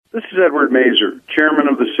This is Edward Mazer, chairman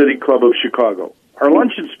of the City Club of Chicago. Our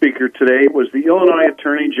luncheon speaker today was the Illinois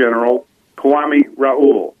Attorney General, Kwame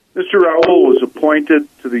Raoul. Mr. Raoul was appointed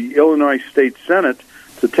to the Illinois State Senate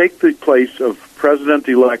to take the place of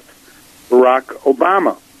President-elect Barack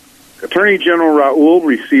Obama. Attorney General Raoul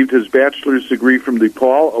received his bachelor's degree from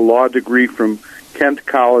DePaul, a law degree from Kent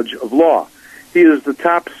College of Law. He is the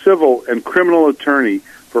top civil and criminal attorney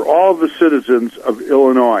for all of the citizens of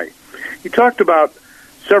Illinois. He talked about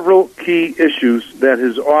several key issues that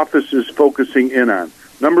his office is focusing in on.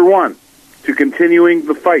 Number one, to continuing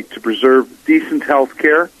the fight to preserve decent health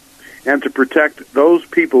care and to protect those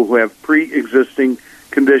people who have pre-existing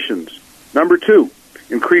conditions. Number two,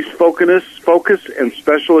 increased focus and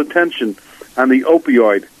special attention on the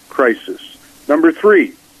opioid crisis. Number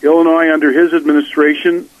three, Illinois under his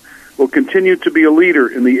administration will continue to be a leader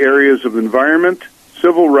in the areas of environment,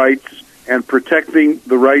 civil rights, and protecting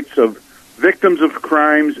the rights of victims of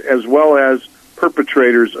crimes as well as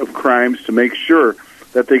perpetrators of crimes to make sure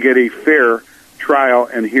that they get a fair trial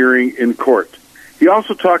and hearing in court. He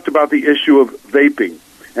also talked about the issue of vaping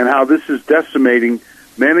and how this is decimating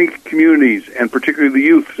many communities, and particularly the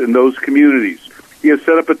youth in those communities. He has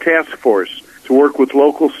set up a task force to work with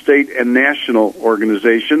local, state, and national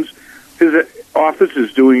organizations. His office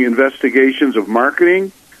is doing investigations of marketing,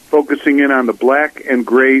 focusing in on the black and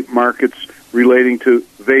gray markets relating to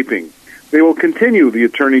vaping. They will continue, the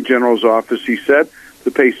Attorney General's office, he said,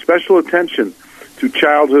 to pay special attention to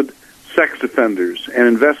childhood sex offenders, and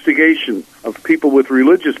investigation of people with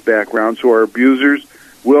religious backgrounds who are abusers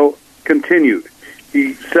will continue.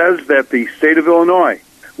 He says that the state of Illinois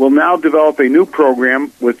will now develop a new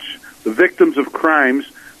program which the victims of crimes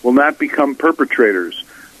will not become perpetrators.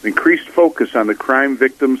 Increased focus on the Crime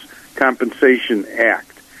Victims Compensation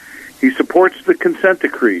Act. He supports the consent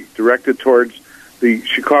decree directed towards the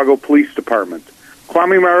Chicago Police Department.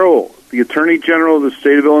 Kwame Raoul, the Attorney General of the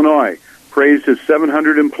state of Illinois, praised his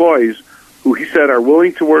 700 employees who he said are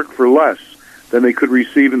willing to work for less than they could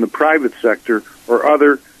receive in the private sector or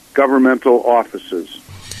other governmental offices.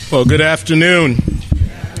 Well, good afternoon.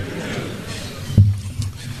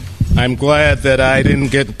 I'm glad that I didn't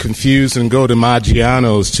get confused and go to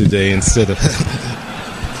Maggiano's today instead of...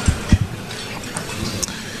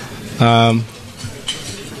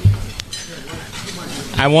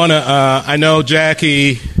 I know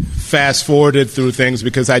Jackie fast-forwarded through things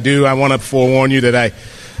because I want to forewarn you that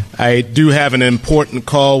I do have an important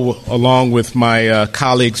call along with my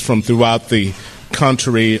colleagues from throughout the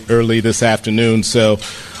country early this afternoon. So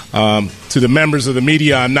to the members of the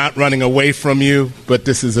media, I'm not running away from you, but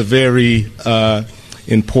this is a very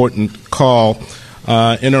important call.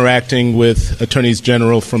 Interacting with attorneys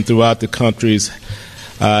general from throughout the country is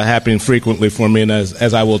happening frequently for me, and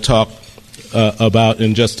as I will talk about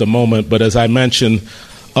in just a moment. But as I mentioned,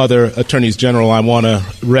 other attorneys general, I want to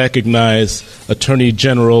recognize Attorney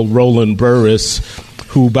General Roland Burris,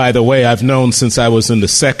 who, by the way, I've known since I was in the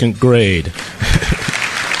second grade.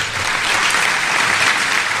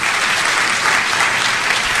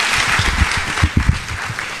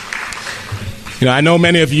 I know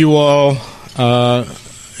many of you all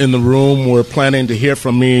in the room were planning to hear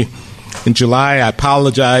from me in July. I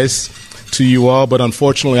apologize to you all, but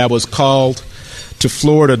unfortunately I was called to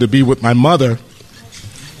Florida to be with my mother,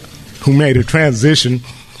 who made a transition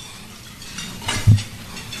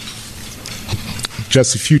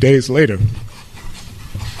just a few days later.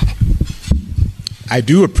 I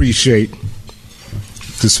do appreciate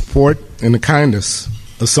the support and the kindness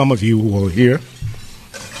of some of you who are here.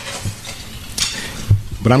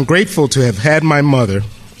 But I'm grateful to have had my mother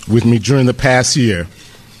with me during the past year,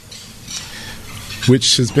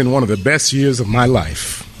 which has been one of the best years of my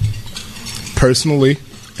life, personally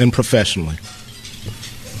and professionally.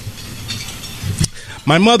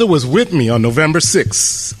 My mother was with me on November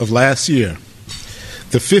 6th of last year,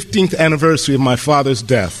 the 15th anniversary of my father's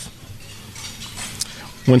death,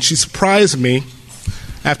 when she surprised me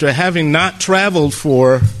after having not traveled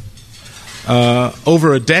for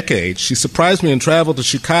over a decade. She surprised me and traveled to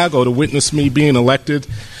Chicago to witness me being elected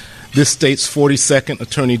this state's 42nd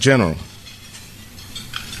Attorney General.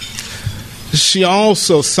 She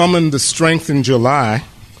also summoned the strength in July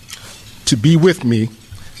to be with me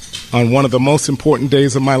on one of the most important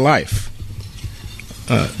days of my life,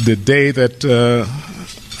 the day that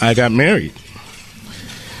I got married.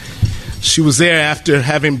 She was there after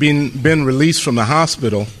having been released from the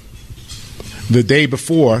hospital the day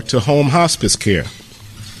before to home hospice care.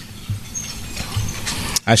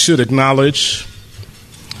 I should acknowledge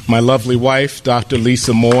my lovely wife, Dr.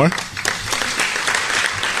 Lisa Moore,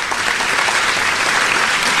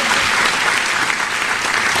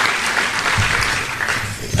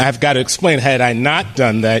 I've got to explain, had I not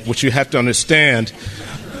done that, which you have to understand,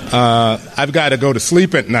 I've got to go to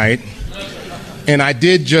sleep at night, and I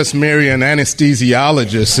did just marry an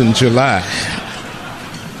anesthesiologist in July.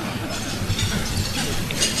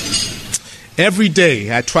 Every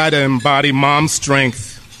day, I try to embody Mom's strength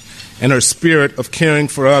and her spirit of caring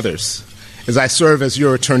for others as I serve as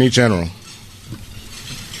your Attorney General.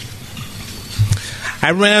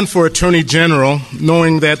 I ran for Attorney General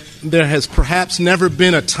knowing that there has perhaps never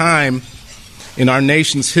been a time in our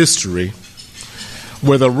nation's history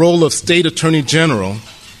where the role of State Attorney General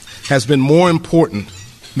has been more important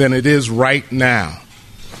than it is right now.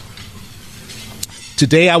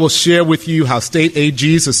 Today, I will share with you how state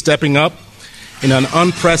AGs are stepping up in an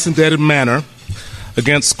unprecedented manner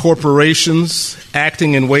against corporations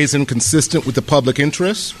acting in ways inconsistent with the public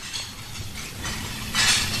interest,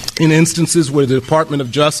 in instances where the Department of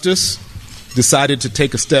Justice decided to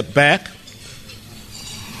take a step back,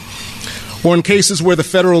 or in cases where the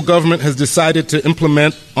federal government has decided to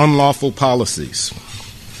implement unlawful policies.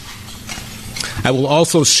 I will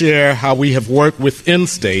also share how we have worked within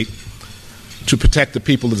state to protect the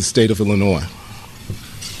people of the state of Illinois.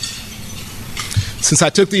 Since I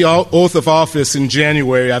took the oath of office in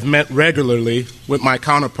January, I've met regularly with my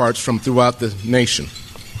counterparts from throughout the nation.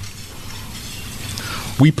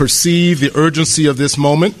 We perceive the urgency of this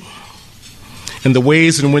moment and the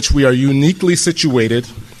ways in which we are uniquely situated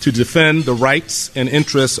to defend the rights and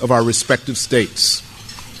interests of our respective states.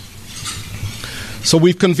 So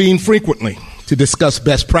we've convened frequently to discuss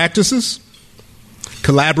best practices,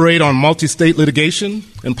 collaborate on multi-state litigation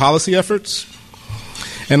and policy efforts,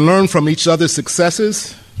 and learn from each other's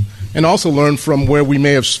successes, and also learn from where we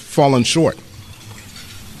may have fallen short.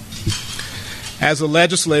 As a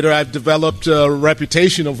legislator, I've developed a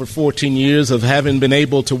reputation over 14 years of having been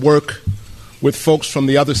able to work with folks from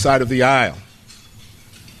the other side of the aisle.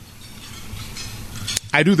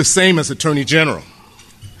 I do the same as Attorney General,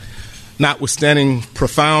 notwithstanding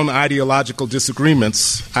profound ideological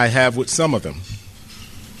disagreements I have with some of them.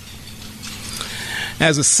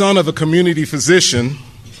 As a son of a community physician,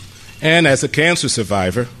 and as a cancer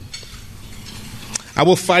survivor, I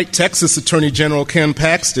will fight Texas Attorney General Ken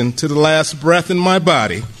Paxton to the last breath in my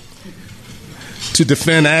body to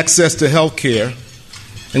defend access to health care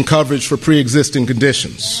and coverage for pre-existing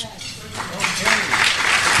conditions.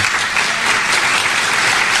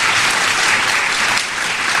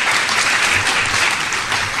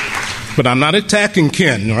 But I'm not attacking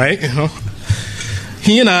Ken, right?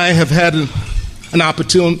 He and I have had an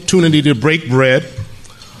opportunity to break bread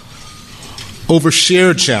over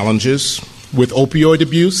shared challenges with opioid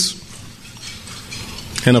abuse,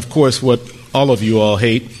 and of course what all of you all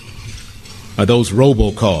hate are those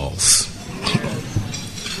robocalls.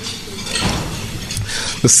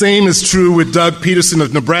 The same is true with Doug Peterson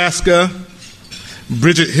of Nebraska,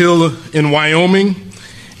 Bridget Hill in Wyoming,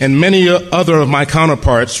 and many other of my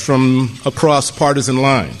counterparts from across partisan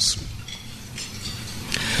lines.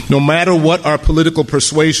 No matter what our political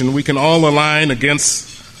persuasion, we can all align against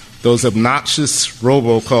those obnoxious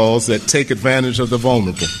robocalls that take advantage of the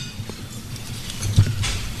vulnerable.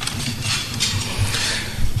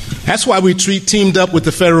 That's why we teamed up with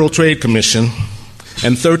the Federal Trade Commission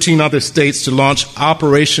and 13 other states to launch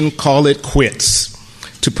Operation Call It Quits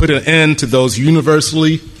to put an end to those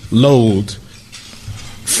universally loathed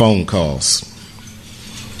phone calls.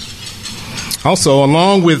 Also,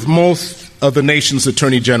 along with most of the nation's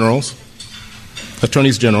attorneys general,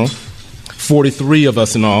 43 of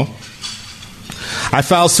us in all, I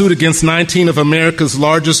filed suit against 19 of America's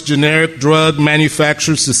largest generic drug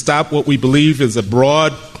manufacturers to stop what we believe is a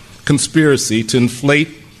broad conspiracy to inflate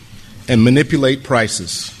and manipulate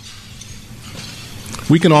prices.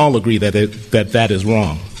 We can all agree that that is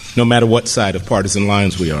wrong, no matter what side of partisan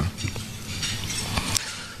lines we are.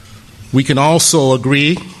 We can also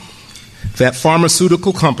agree that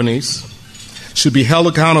pharmaceutical companies should be held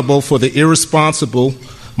accountable for the irresponsible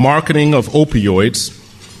marketing of opioids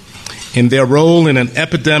in their role in an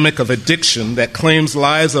epidemic of addiction that claims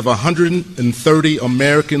lives of 130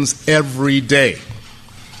 Americans every day,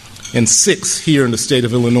 and 6 here in the state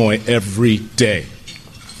of Illinois every day.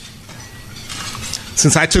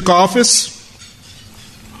 Since I took office,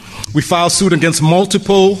 we filed suit against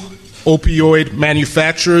multiple opioid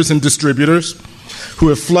manufacturers and distributors who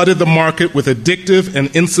have flooded the market with addictive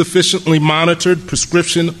and insufficiently monitored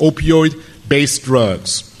prescription opioid-based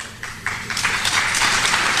drugs.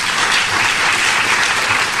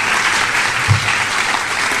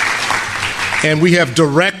 And we have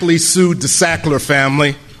directly sued the Sackler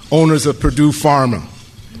family, owners of Purdue Pharma.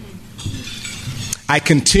 I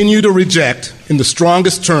continue to reject, in the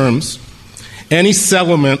strongest terms, any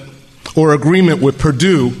settlement or agreement with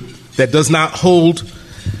Purdue that does not hold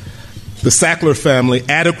the Sackler family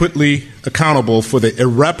adequately accountable for the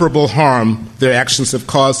irreparable harm their actions have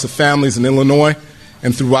caused to families in Illinois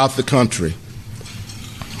and throughout the country.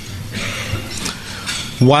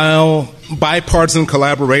 While bipartisan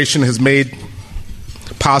collaboration is made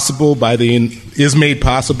possible by the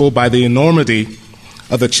enormity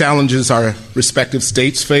of the challenges our respective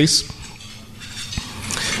states face,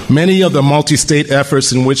 many of the multi-state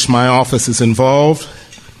efforts in which my office is involved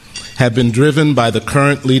have been driven by the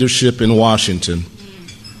current leadership in Washington.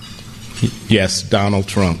 Yes, Donald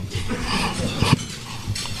Trump.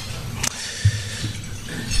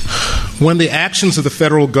 When the actions of the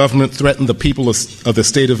federal government threaten the people of the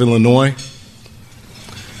state of Illinois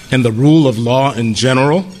and the rule of law in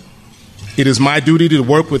general, it is my duty to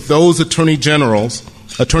work with those attorneys general,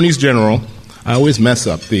 I always mess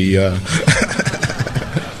up the,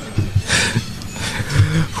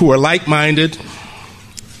 who are like-minded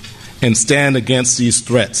and stand against these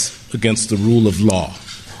threats against the rule of law.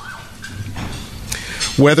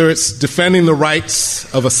 Whether it's defending the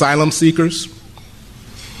rights of asylum seekers,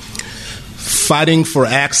 fighting for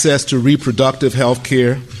access to reproductive health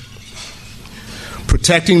care,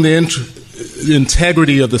 protecting the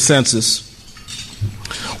integrity of the census,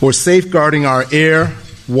 or safeguarding our air,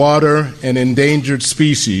 water, and endangered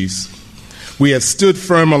species, we have stood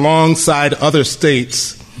firm alongside other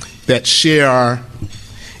states that share our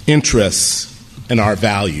interests and our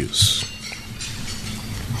values.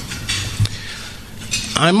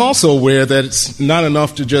 I'm also aware that it's not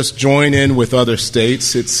enough to just join in with other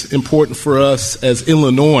states. It's important for us as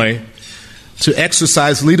Illinois to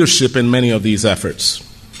exercise leadership in many of these efforts,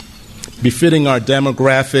 befitting our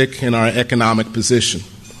demographic and our economic position.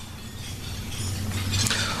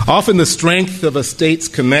 Often the strength of a state's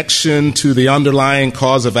connection to the underlying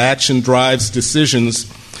cause of action drives decisions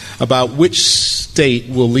about which state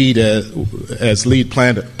will lead as lead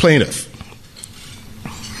plaintiff.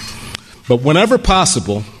 But whenever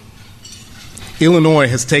possible, Illinois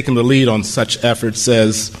has taken the lead on such efforts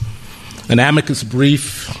as an amicus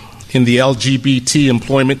brief in the LGBT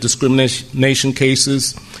employment discrimination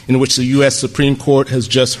cases in which the U.S. Supreme Court has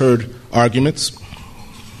just heard arguments,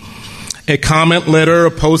 a comment letter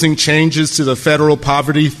opposing changes to the federal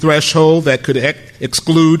poverty threshold that could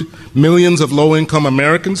exclude millions of low-income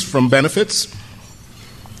Americans from benefits,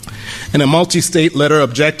 and a multi-state letter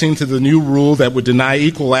objecting to the new rule that would deny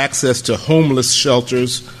equal access to homeless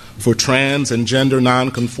shelters for trans and gender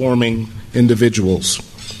nonconforming individuals.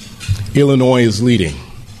 Illinois is leading.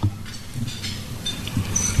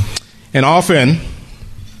 And often,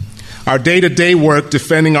 our day-to-day work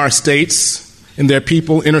defending our states and their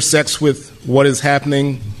people intersects with what is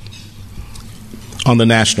happening on the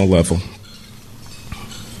national level.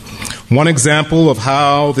 One example of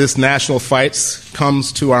how this national fight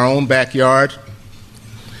comes to our own backyard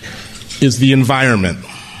is the environment.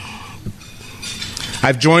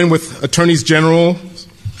 I've joined with attorneys general,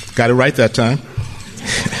 got it right that time,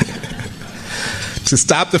 to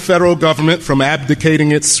stop the federal government from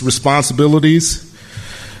abdicating its responsibilities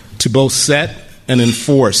to both set and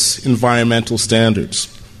enforce environmental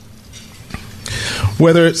standards.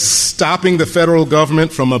 Whether it's stopping the federal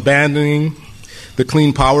government from abandoning the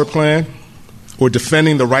Clean Power Plan, or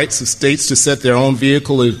defending the rights of states to set their own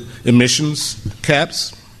vehicle emissions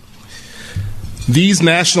caps, these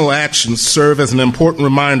national actions serve as an important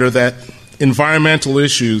reminder that environmental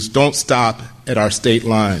issues don't stop at our state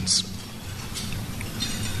lines.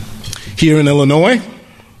 Here in Illinois,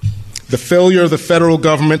 the failure of the federal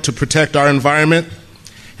government to protect our environment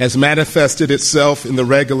has manifested itself in the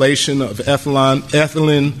regulation of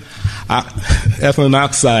ethylene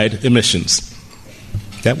oxide emissions.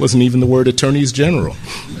 That wasn't even the word attorneys general.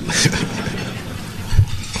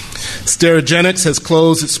 Sterigenics has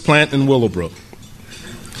closed its plant in Willowbrook.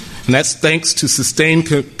 And that's thanks to sustained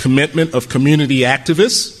commitment of community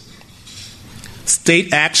activists,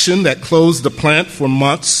 state action that closed the plant for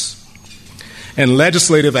months, and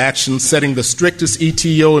legislative action setting the strictest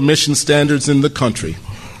ETO emission standards in the country.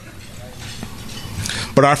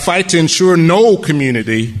 But our fight to ensure no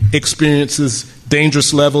community experiences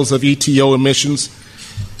dangerous levels of ETO emissions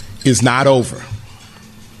is not over.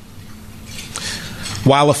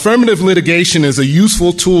 While affirmative litigation is a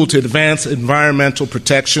useful tool to advance environmental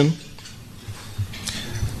protection,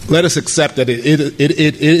 let us accept that it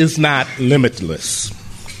is not limitless.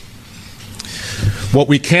 What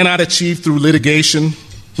we cannot achieve through litigation,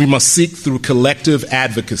 we must seek through collective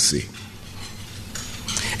advocacy.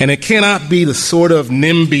 And it cannot be the sort of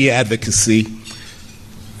NIMBY advocacy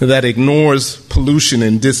that ignores pollution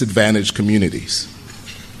in disadvantaged communities.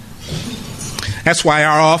 That's why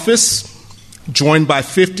our office, joined by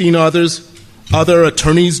 15 other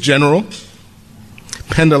attorneys general,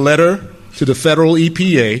 penned a letter to the federal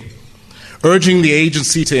EPA urging the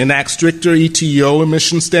agency to enact stricter ETO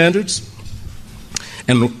emission standards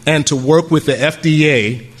and to work with the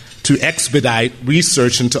FDA to expedite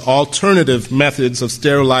research into alternative methods of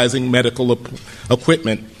sterilizing medical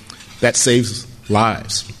equipment that saves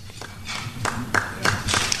lives.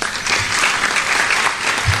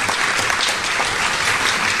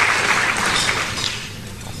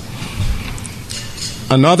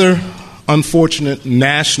 Another unfortunate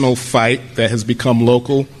national fight that has become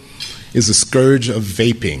local is the scourge of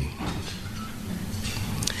vaping.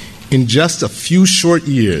 In just a few short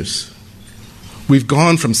years, we've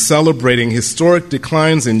gone from celebrating historic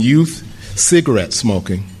declines in youth cigarette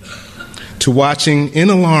smoking to watching in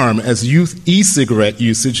alarm as youth e-cigarette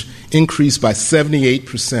usage increased by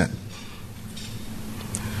 78%.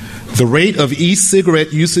 The rate of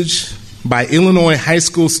e-cigarette usage by Illinois high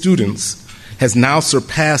school students has now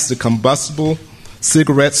surpassed the combustible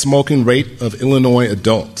cigarette smoking rate of Illinois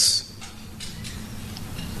adults.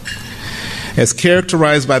 As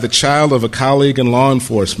characterized by the child of a colleague in law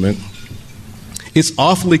enforcement, it's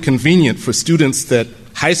awfully convenient for students that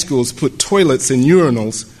high schools put toilets and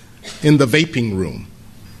urinals in the vaping room.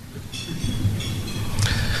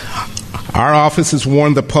 Our office has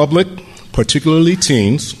warned the public, particularly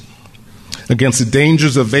teens, against the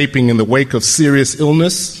dangers of vaping in the wake of serious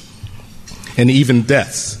illness and even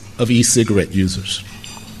deaths of e-cigarette users.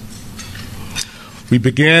 We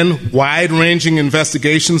began wide-ranging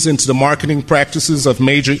investigations into the marketing practices of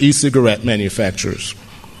major e-cigarette manufacturers.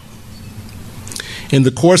 In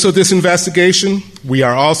the course of this investigation, we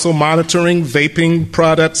are also monitoring vaping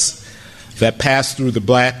products that pass through the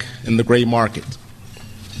black and the gray market.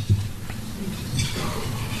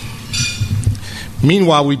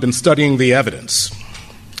 Meanwhile, we've been studying the evidence,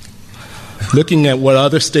 looking at what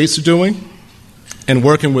other states are doing, and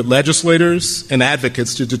working with legislators and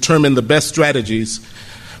advocates to determine the best strategies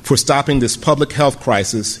for stopping this public health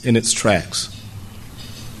crisis in its tracks.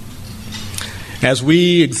 As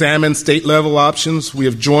we examine state-level options, we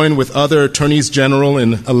have joined with other attorneys general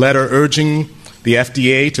in a letter urging the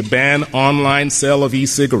FDA to ban online sale of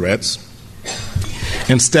e-cigarettes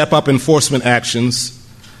and step up enforcement actions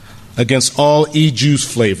against all e-juice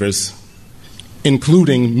flavors,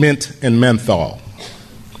 including mint and menthol.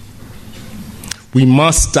 We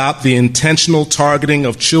must stop the intentional targeting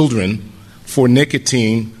of children for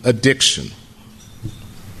nicotine addiction.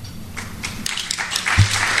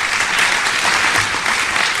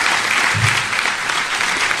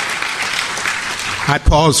 I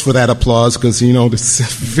pause for that applause because, this is a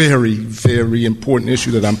very, very important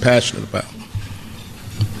issue that I'm passionate about.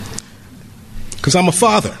 Because I'm a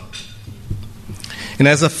father. And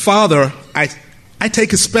as a father, I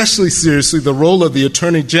take especially seriously the role of the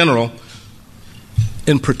Attorney General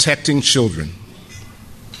in protecting children.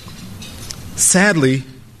 Sadly,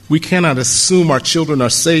 we cannot assume our children are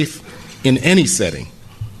safe in any setting.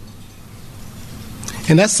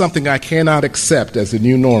 And that's something I cannot accept as a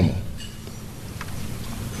new normal.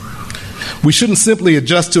 We shouldn't simply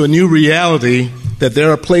adjust to a new reality that there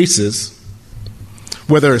are places,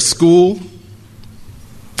 whether a school,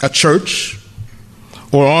 a church,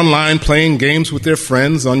 or online playing games with their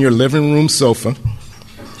friends on your living room sofa,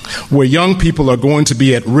 where young people are going to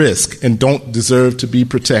be at risk and don't deserve to be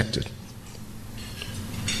protected.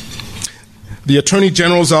 The Attorney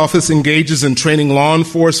General's office engages in training law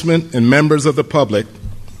enforcement and members of the public,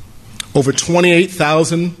 over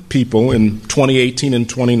 28,000 people in 2018 and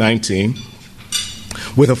 2019,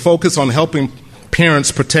 with a focus on helping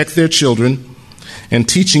parents protect their children and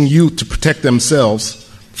teaching youth to protect themselves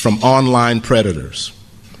from online predators.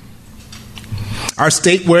 Our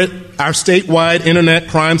statewide Internet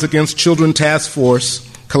Crimes Against Children Task Force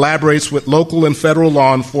collaborates with local and federal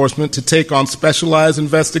law enforcement to take on specialized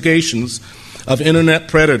investigations of Internet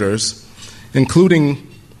predators, including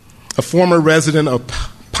a former resident of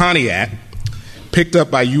Pontiac picked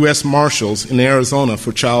up by U.S. Marshals in Arizona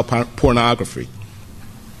for child pornography.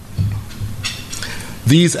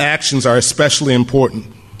 These actions are especially important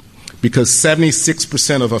because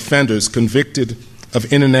 76% of offenders convicted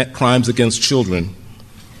of Internet crimes against children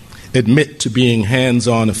admit to being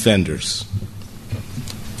hands-on offenders.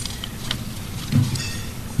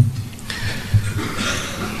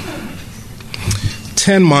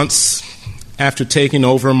 "10 months after taking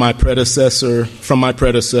over from my predecessor,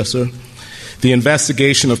 the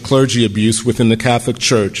investigation of clergy abuse within the Catholic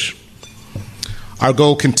Church, our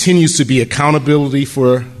goal continues to be accountability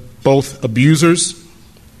for both abusers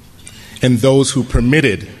and those who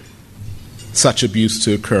permitted such abuse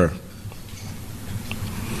to occur.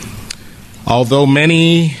 Although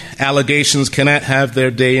many allegations cannot have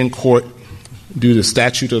their day in court due to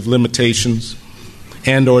statute of limitations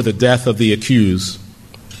and or the death of the accused,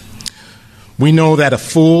 we know that a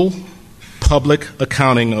full public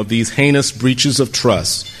accounting of these heinous breaches of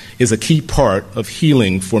trust is a key part of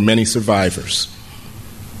healing for many survivors.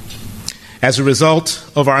 As a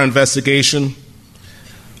result of our investigation,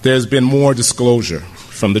 there's been more disclosure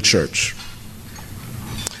from the church.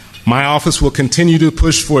 My office will continue to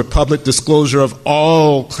push for public disclosure of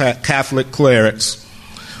all Catholic clerics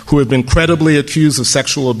who have been credibly accused of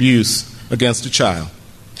sexual abuse against a child.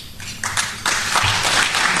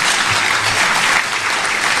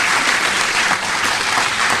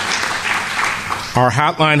 Our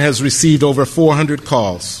hotline has received over 400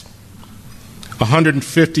 calls,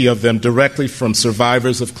 150 of them directly from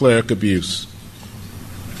survivors of cleric abuse.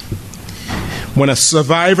 When a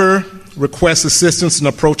survivor requests assistance in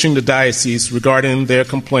approaching the diocese regarding their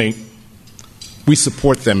complaint, we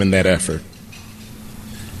support them in that effort.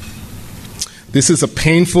 This is a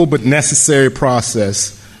painful but necessary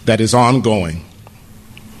process that is ongoing,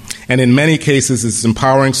 and in many cases is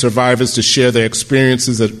empowering survivors to share their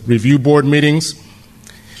experiences at review board meetings,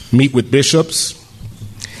 meet with bishops,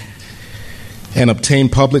 and obtain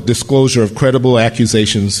public disclosure of credible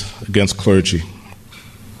accusations against clergy.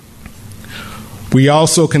 We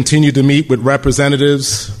also continue to meet with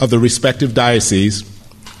representatives of the respective dioceses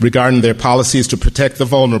regarding their policies to protect the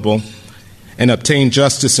vulnerable and obtain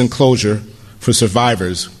justice and closure for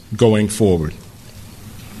survivors going forward.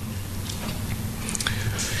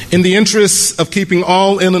 In the interests of keeping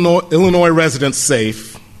all Illinois residents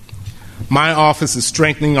safe, my office is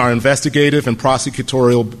strengthening our investigative and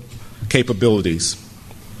prosecutorial capabilities.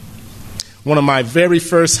 One of my very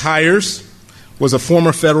first hires was a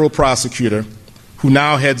former federal prosecutor who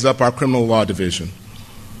now heads up our criminal law division.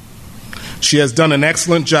 She has done an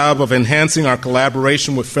excellent job of enhancing our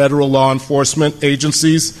collaboration with federal law enforcement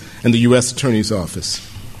agencies and the U.S. Attorney's Office.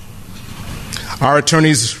 Our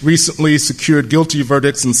attorneys recently secured guilty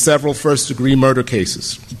verdicts in several first-degree murder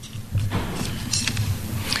cases.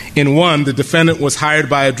 In one, the defendant was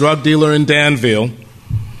hired by a drug dealer in the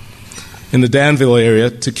Danville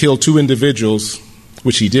area, to kill 2 individuals,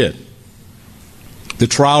 which he did. The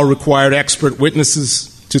trial required expert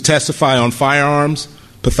witnesses to testify on firearms,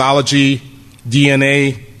 pathology,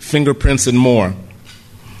 DNA, fingerprints, and more.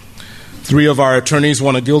 3 of our attorneys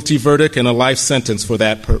won a guilty verdict and a life sentence for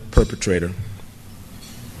that perpetrator.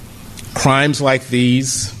 Crimes like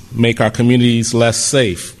these make our communities less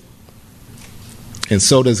safe, and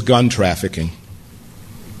so does gun trafficking,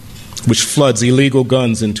 which floods illegal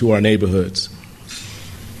guns into our neighborhoods.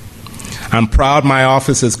 I'm proud my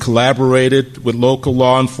office has collaborated with local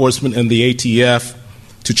law enforcement and the ATF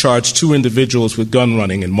to charge 2 individuals with gun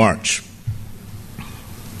running in March.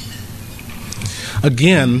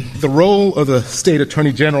 Again, the role of the state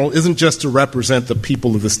attorney general isn't just to represent the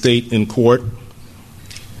people of the state in court.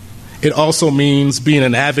 It also means being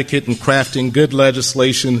an advocate and crafting good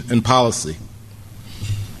legislation and policy.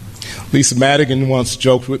 Lisa Madigan once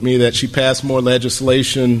joked with me that she passed more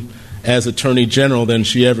legislation as Attorney General than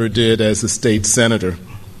she ever did as a state senator.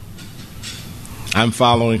 I'm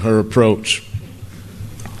following her approach.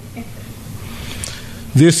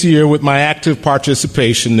 This year, with my active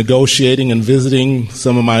participation, negotiating and visiting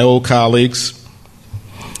some of my old colleagues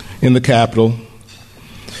in the Capitol,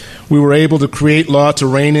 we were able to create law to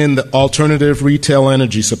rein in the alternative retail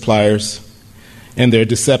energy suppliers and their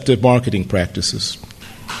deceptive marketing practices.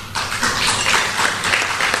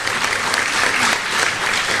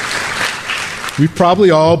 We've probably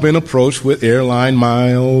all been approached with airline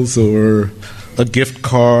miles or a gift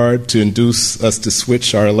card to induce us to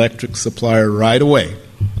switch our electric supplier right away.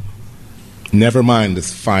 Never mind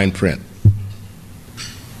this fine print.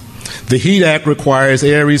 The HEAT Act requires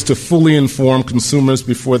Aries to fully inform consumers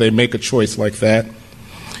before they make a choice like that,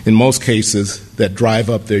 in most cases that drive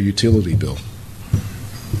up their utility bill.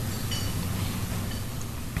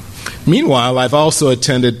 Meanwhile, I've also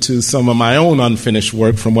attended to some of my own unfinished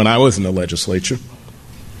work from when I was in the legislature.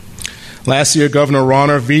 Last year, Governor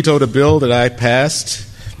Rauner vetoed a bill that I passed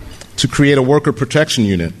to create a worker protection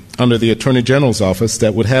unit under the Attorney General's office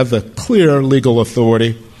that would have the clear legal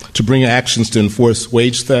authority to bring actions to enforce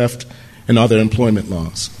wage theft and other employment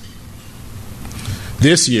laws.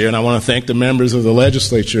 This year, and I want to thank the members of the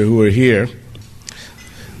legislature who are here,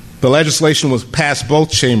 the legislation was passed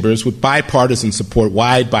both chambers with bipartisan support,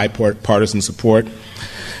 wide bipartisan support,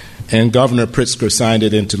 and Governor Pritzker signed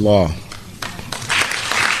it into law.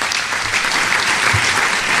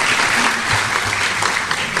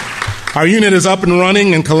 Our unit is up and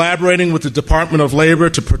running and collaborating with the Department of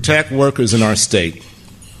Labor to protect workers in our state.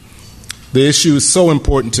 The issue is so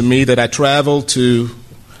important to me that I traveled to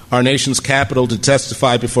our nation's capital to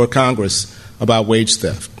testify before Congress about wage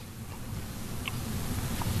theft.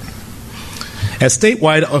 As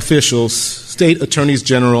statewide officials, state attorneys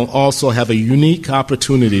general also have a unique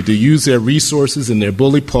opportunity to use their resources in their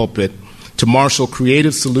bully pulpit to marshal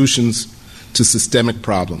creative solutions to systemic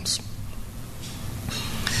problems.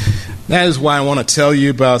 That is why I want to tell you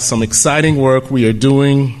about some exciting work we are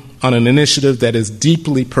doing on an initiative that is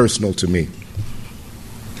deeply personal to me.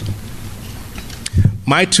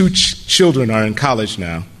 My two children are in college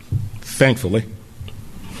now, thankfully.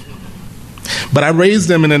 But I raised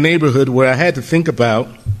them in a neighborhood where I had to think about,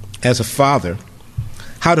 as a father,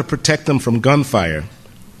 how to protect them from gunfire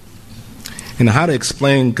and how to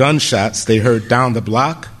explain gunshots they heard down the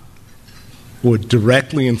block or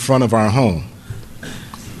directly in front of our home.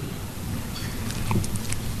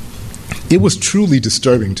 It was truly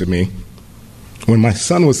disturbing to me when my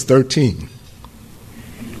son was 13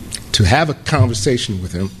 to have a conversation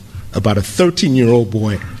with him about a 13-year-old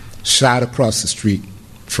boy shot across the street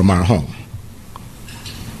from our home.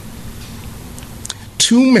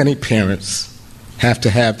 Too many parents have to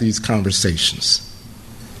have these conversations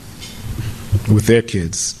with their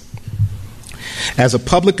kids. As a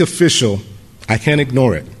public official, I can't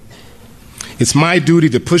ignore it. It's my duty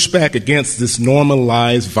to push back against this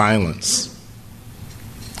normalized violence.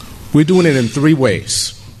 We're doing it in 3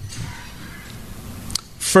 ways.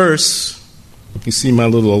 First, you see my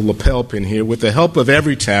little lapel pin here. With the help of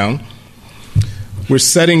Everytown, we're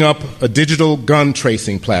setting up a digital gun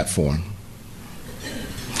tracing platform.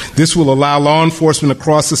 This will allow law enforcement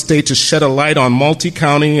across the state to shed a light on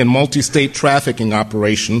multi-county and multi-state trafficking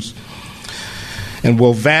operations and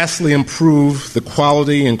will vastly improve the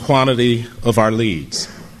quality and quantity of our leads.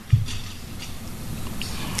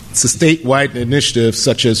 It's a statewide initiative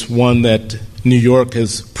such as one that New York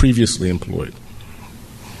has previously employed.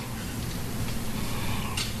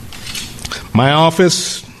 My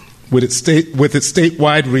office, with its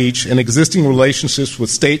statewide reach and existing relationships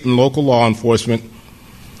with state and local law enforcement,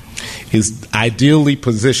 is ideally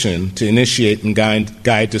positioned to initiate and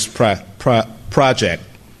guide this project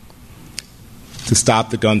to stop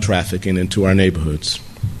the gun trafficking into our neighborhoods.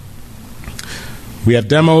 We have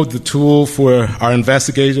demoed the tool for our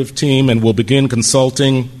investigative team and will begin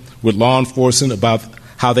consulting with law enforcement about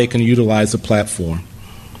how they can utilize the platform.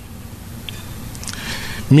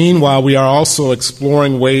 Meanwhile, we are also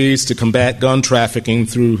exploring ways to combat gun trafficking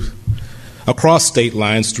across state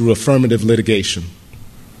lines through affirmative litigation.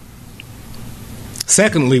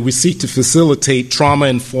 Secondly, we seek to facilitate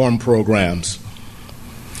trauma-informed programs.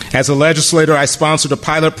 As a legislator, I sponsored a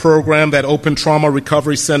pilot program that opened trauma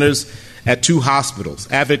recovery centers at 2 hospitals,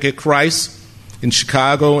 Advocate Christ in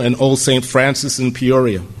Chicago and Old St. Francis in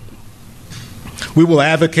Peoria. We will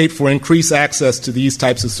advocate for increased access to these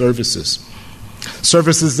types of services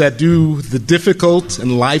that do the difficult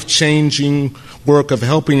and life-changing work of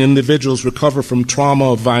helping individuals recover from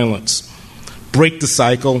trauma or violence, break the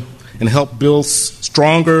cycle, and help build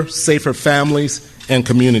stronger, safer families and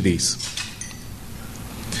communities.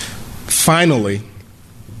 Finally,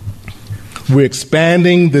 we're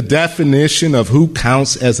expanding the definition of who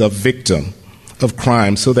counts as a victim of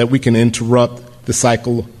crime so that we can interrupt the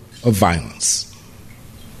cycle of violence.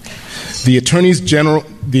 The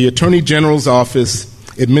Attorney General's Office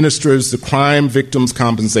administers the Crime Victims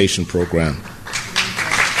Compensation Program,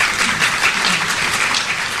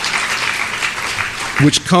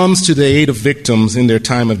 which comes to the aid of victims in their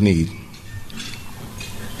time of need.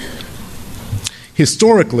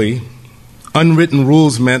 Historically, unwritten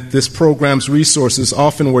rules meant this program's resources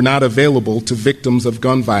often were not available to victims of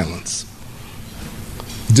gun violence,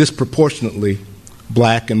 disproportionately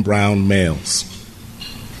black and brown males.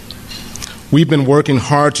 We've been working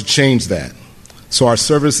hard to change that, so our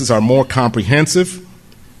services are more comprehensive,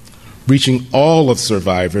 reaching all of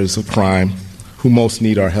survivors of crime who most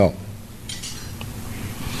need our help.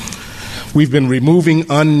 We've been removing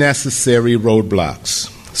unnecessary roadblocks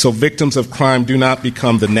so victims of crime do not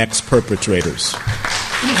become the next perpetrators.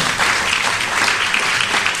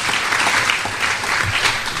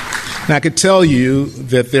 And I could tell you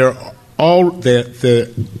that there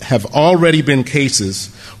have already been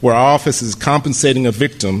cases where our office is compensating a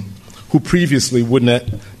victim who previously would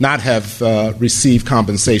not have received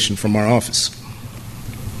compensation from our office.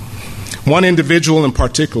 One individual in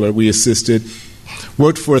particular we assisted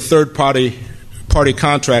worked for a third-party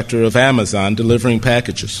contractor of Amazon delivering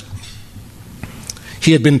packages.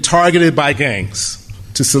 He had been targeted by gangs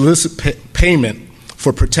to solicit payment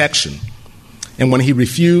for protection, and when he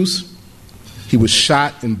refused, he was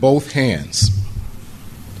shot in both hands.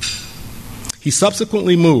 He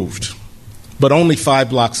subsequently moved but only 5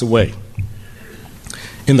 blocks away.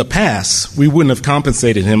 In the past, we wouldn't have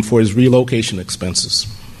compensated him for his relocation expenses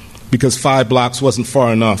because 5 blocks wasn't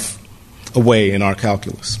far enough away in our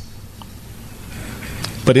calculus.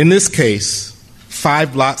 But in this case,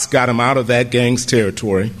 5 blocks got him out of that gang's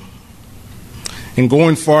territory, and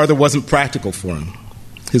going farther wasn't practical for him.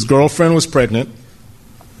 His girlfriend was pregnant,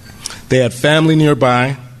 they had family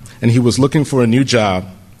nearby, and he was looking for a new job,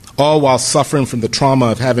 all while suffering from the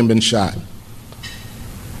trauma of having been shot.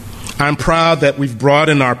 I'm proud that we've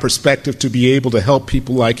broadened our perspective to be able to help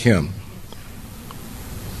people like him.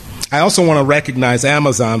 I also want to recognize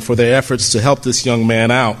Amazon for their efforts to help this young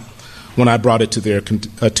man out when I brought it to their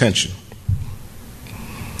attention.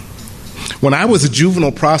 When I was a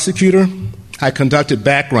juvenile prosecutor, I conducted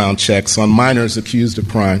background checks on minors accused of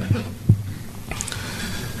crime.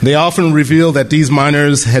 They often revealed that these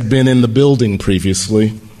minors had been in the building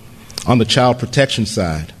previously on the child protection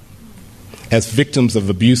side as victims of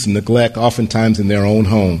abuse and neglect, oftentimes in their own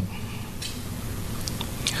home.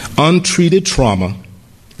 Untreated trauma,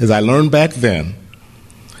 as I learned back then,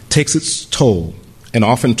 takes its toll and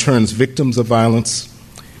often turns victims of violence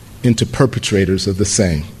into perpetrators of the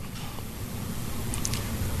same.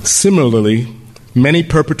 Similarly, many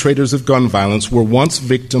perpetrators of gun violence were once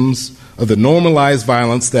victims of the normalized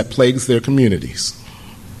violence that plagues their communities.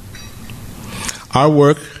 Our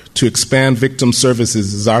work to expand victim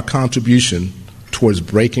services is our contribution towards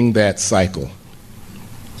breaking that cycle.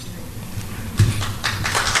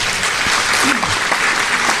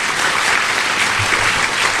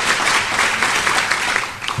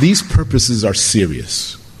 These purposes are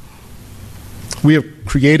serious. We have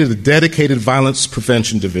created a dedicated violence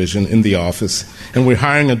prevention division in the office, and we're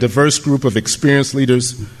hiring a diverse group of experienced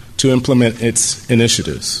leaders to implement its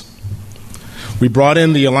initiatives. We brought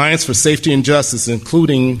in the Alliance for Safety and Justice,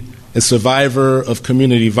 including a survivor of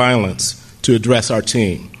community violence, to address our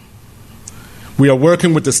team. We are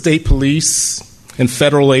working with the state police and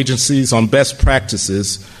federal agencies on best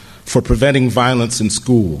practices for preventing violence in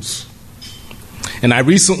schools. And I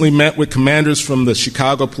recently met with commanders from the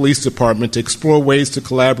Chicago Police Department to explore ways to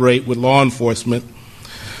collaborate with law enforcement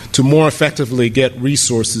to more effectively get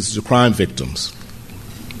resources to crime victims.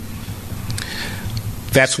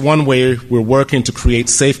 That's one way we're working to create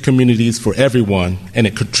safe communities for everyone, and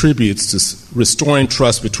it contributes to restoring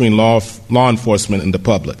trust between law enforcement and the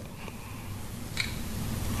public.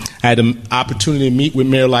 I had an opportunity to meet with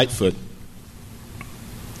Mayor Lightfoot.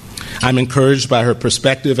 I'm encouraged by her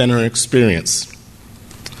perspective and her experience,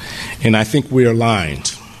 and I think we are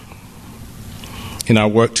aligned in our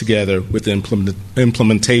work together with the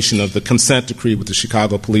implementation of the consent decree with the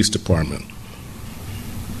Chicago Police Department.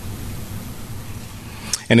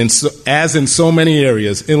 And as in so many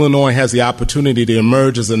areas, Illinois has the opportunity to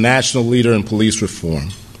emerge as a national leader in police reform.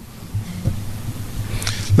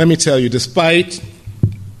 Let me tell you, despite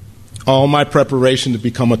all my preparation to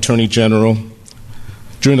become Attorney General,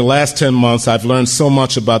 during the last 10 months, I've learned so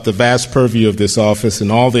much about the vast purview of this office and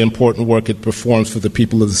all the important work it performs for the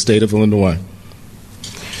people of the state of Illinois.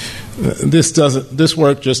 This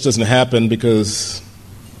work just doesn't happen because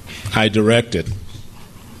I direct it.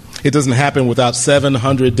 It doesn't happen without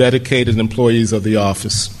 700 dedicated employees of the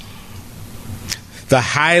office. The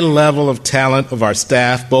high level of talent of our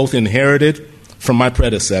staff, both inherited from my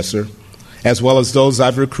predecessor, as well as those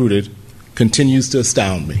I've recruited, continues to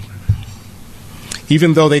astound me.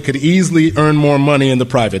 Even though they could easily earn more money in the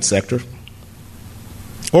private sector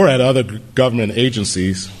or at other government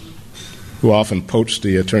agencies, who often poach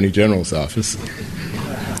the Attorney General's office,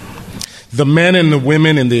 the men and the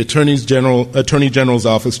women in the Attorney General's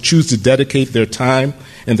office choose to dedicate their time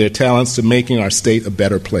and their talents to making our state a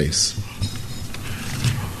better place.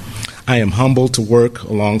 I am humbled to work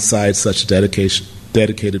alongside such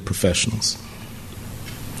dedicated professionals.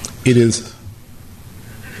 It is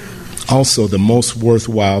also the most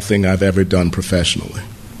worthwhile thing I've ever done professionally.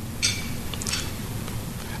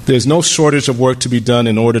 There's no shortage of work to be done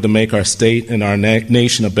in order to make our state and our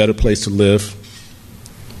nation a better place to live.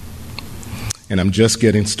 And I'm just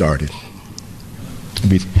getting started. I'd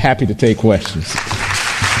be happy to take questions.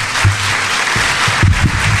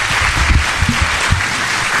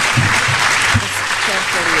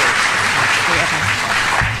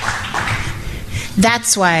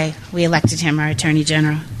 That's why we elected him our Attorney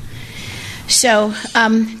General. So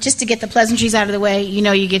just to get the pleasantries out of the way, you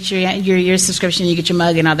know, you get your subscription, you get your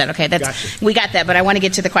mug and all that. Okay, gotcha. We got that, but I want to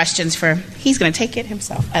get to the questions he's going to take it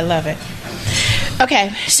himself. I love it.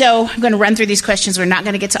 Okay, so I'm going to run through these questions. We're not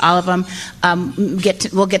going to get to all of them.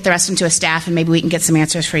 We'll get the rest of them to a staff, and maybe we can get some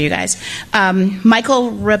answers for you guys.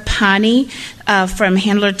 Michael Rapani from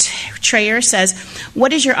Handler Trayer says,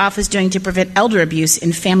 what is your office doing to prevent elder abuse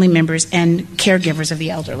in family members and caregivers of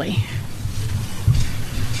the elderly?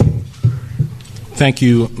 Thank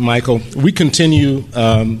you, Michael. We continue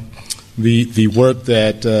the work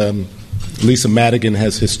that Lisa Madigan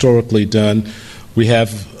has historically done. We have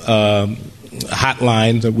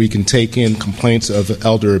hotline that we can take in complaints of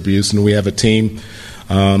elder abuse, and we have a team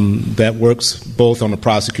that works both on the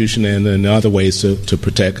prosecution and in other ways to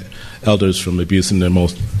protect elders from abuse in their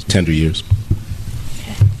most tender years.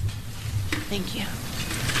 Okay. Thank you.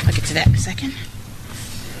 I'll get to that in a second.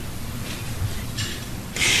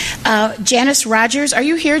 Janice Rogers, are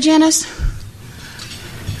you here, Janice?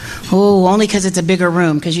 Oh, only because it's a bigger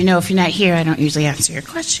room, because if you're not here, I don't usually ask your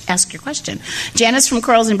question. Janice from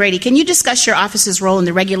Quarles and Brady, can you discuss your office's role in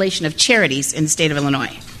the regulation of charities in the state of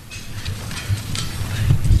Illinois?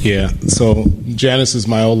 Yeah, so Janice is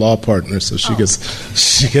my old law partner, so she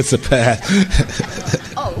gets a pass.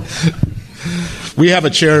 We have a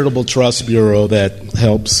charitable trust bureau that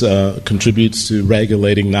helps contributes to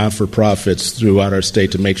regulating not-for-profits throughout our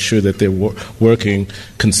state to make sure that they're working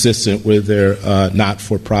consistent with their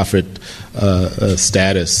not-for-profit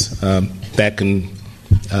status. That can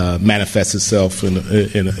manifest itself in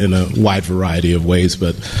a wide variety of ways,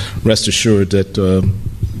 but rest assured that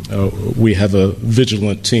we have a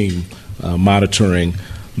vigilant team monitoring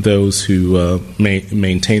those who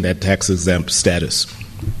maintain that tax-exempt status.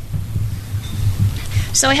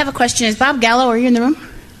 So I have a question. Is Bob Gallo, are you in the room?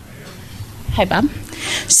 Hi, Bob.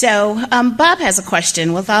 So Bob has a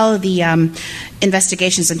question. With all of the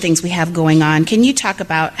investigations and things we have going on, can you talk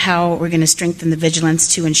about how we're going to strengthen the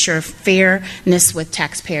vigilance to ensure fairness with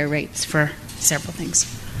taxpayer rates for several things?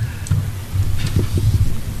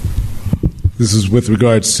 This is with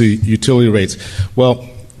regards to utility rates. Well,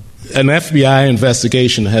 an FBI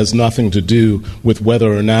investigation has nothing to do with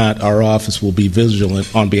whether or not our office will be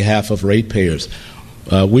vigilant on behalf of ratepayers.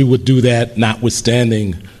 We would do that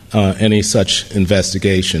notwithstanding any such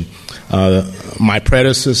investigation. My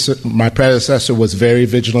predecessor was very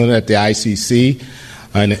vigilant at the ICC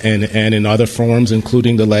and in other forums,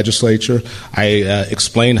 including the legislature. I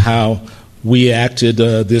explained how we acted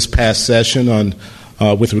this past session on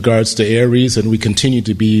with regards to Aries, and we continue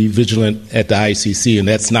to be vigilant at the ICC, and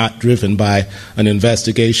that's not driven by an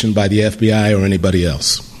investigation by the FBI or anybody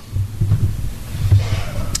else.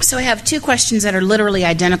 So I have two questions that are literally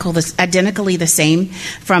identically the same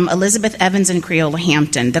from Elizabeth Evans in Creola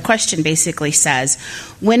Hampton. The question basically says,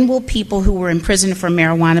 when will people who were in prison for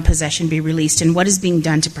marijuana possession be released, and what is being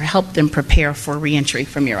done to help them prepare for reentry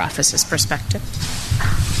from your office's perspective?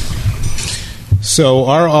 So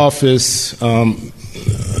our office,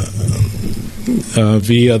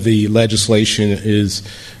 via the legislation, is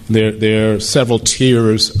there are several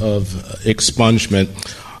tiers of expungement.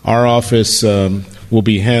 Our office will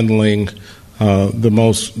be handling the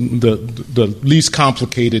least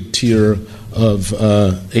complicated tier of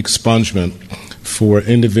expungement for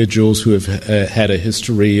individuals who have had a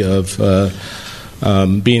history of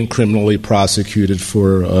being criminally prosecuted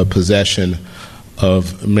for possession of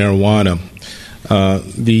marijuana.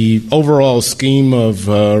 The overall scheme of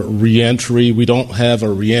reentry, we don't have a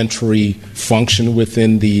reentry function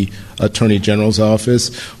within the Attorney General's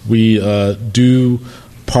office. We do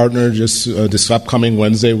partner this upcoming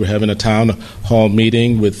Wednesday. We're having a town hall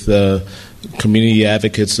meeting with community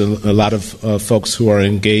advocates, a lot of folks who are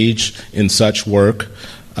engaged in such work.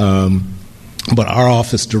 But our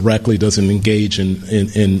office directly doesn't engage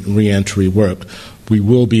in reentry work. We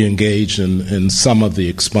will be engaged in some of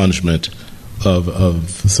the expungement of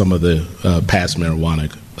some of the past marijuana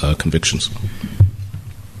convictions.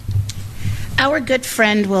 Our good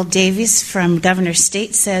friend Will Davies from Governor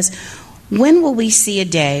State says, when will we see a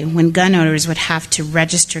day when gun owners would have to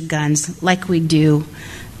register guns like we do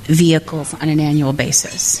vehicles on an annual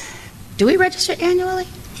basis? Do we register annually?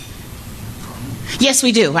 Yes,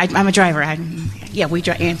 we do. I'm a driver. We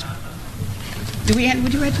drive. Do we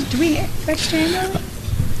register annually?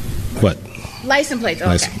 What? License plates.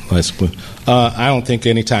 Okay. License plate. I don't think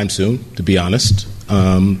anytime soon, to be honest.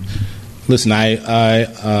 Listen, I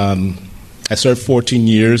served 14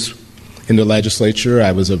 years in the legislature.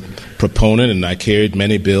 I was a proponent, and I carried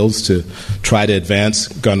many bills to try to advance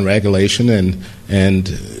gun regulation, and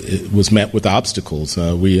it was met with obstacles.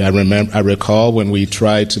 I recall when we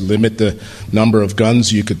tried to limit the number of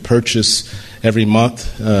guns you could purchase every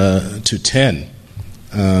month to 10.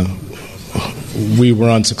 We were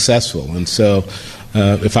unsuccessful, and so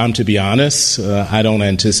if I'm to be honest, I don't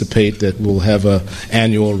anticipate that we'll have an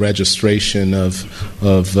annual registration of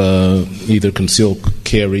either concealed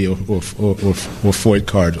carry or FOID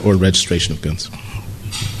card or registration of guns.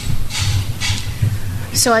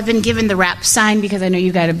 So I've been given the wrap sign because I know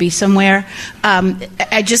you got to be somewhere.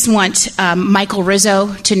 I just want Michael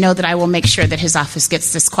Rizzo to know that I will make sure that his office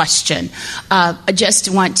gets this question. I just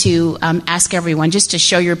want to ask everyone just to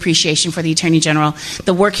show your appreciation for the Attorney General.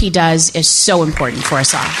 The work he does is so important for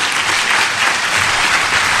us all.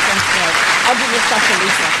 I'll give this up to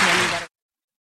Lisa.